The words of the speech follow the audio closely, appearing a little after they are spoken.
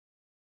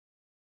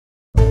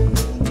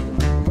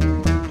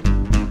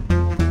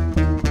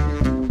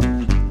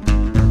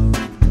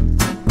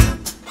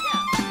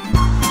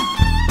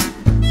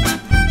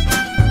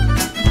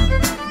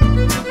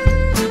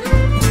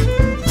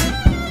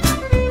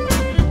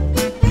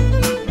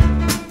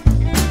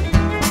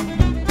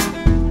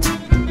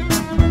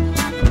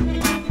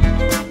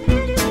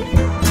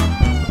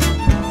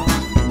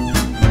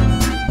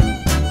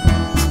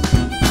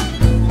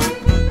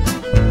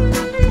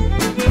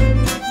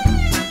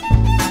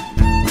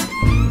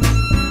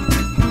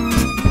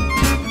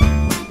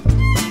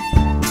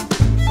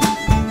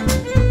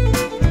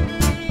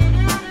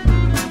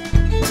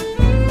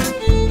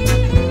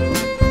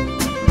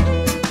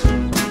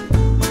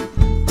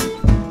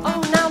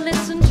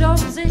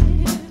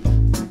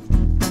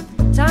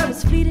Joseph. Time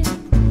is fleeting,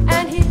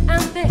 and here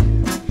and there,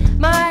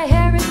 my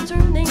hair is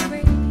turning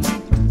gray.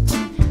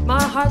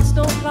 My heart's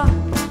no clock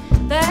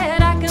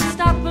that I can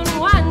stop and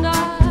wind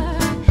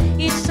up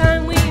each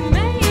time we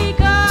make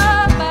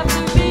up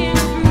after being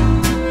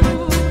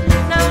through.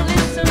 Now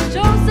listen,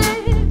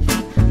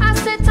 Joseph, I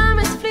said time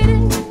is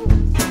fleeting,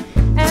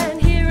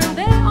 and here and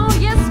there, oh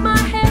yes, my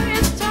hair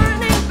is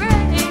turning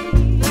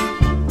gray.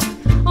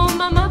 Oh,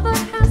 my mother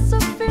has a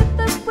fear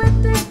that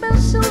wedding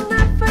bells she'll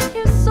never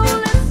hear, so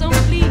listen,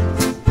 please,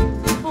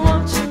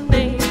 won't you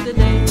name the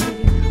day?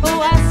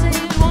 Oh, I say,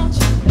 won't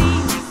you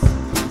please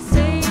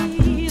say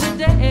the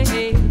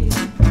day?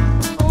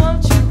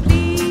 Won't you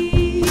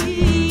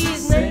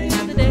please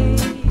name the day?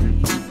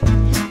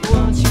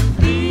 Won't you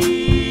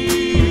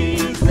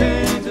please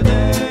name the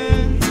day?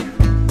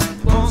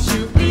 Won't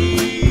you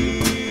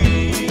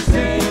please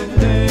name the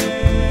day?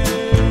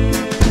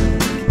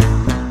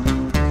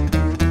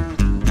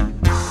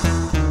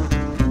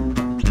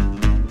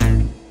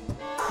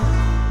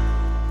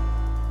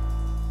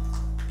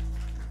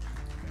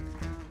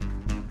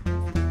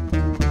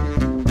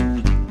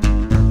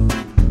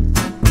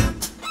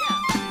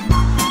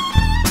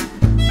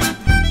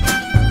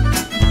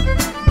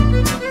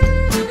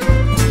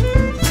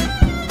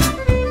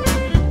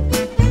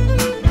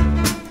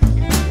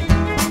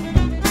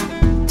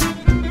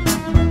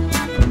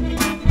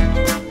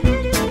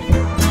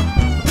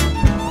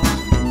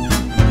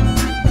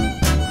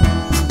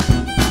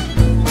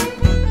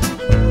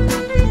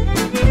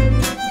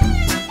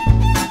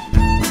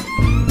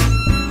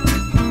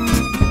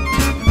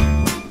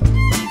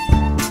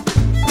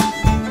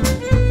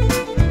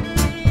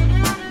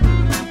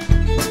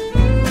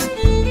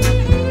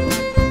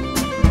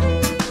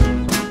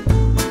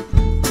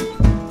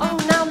 Oh,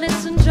 now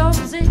listen,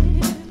 Joseph.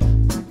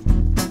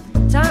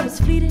 Time is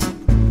fleeting,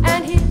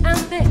 and here and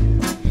there,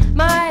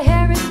 my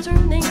hair is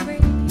turning gray.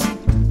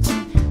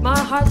 My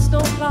heart's no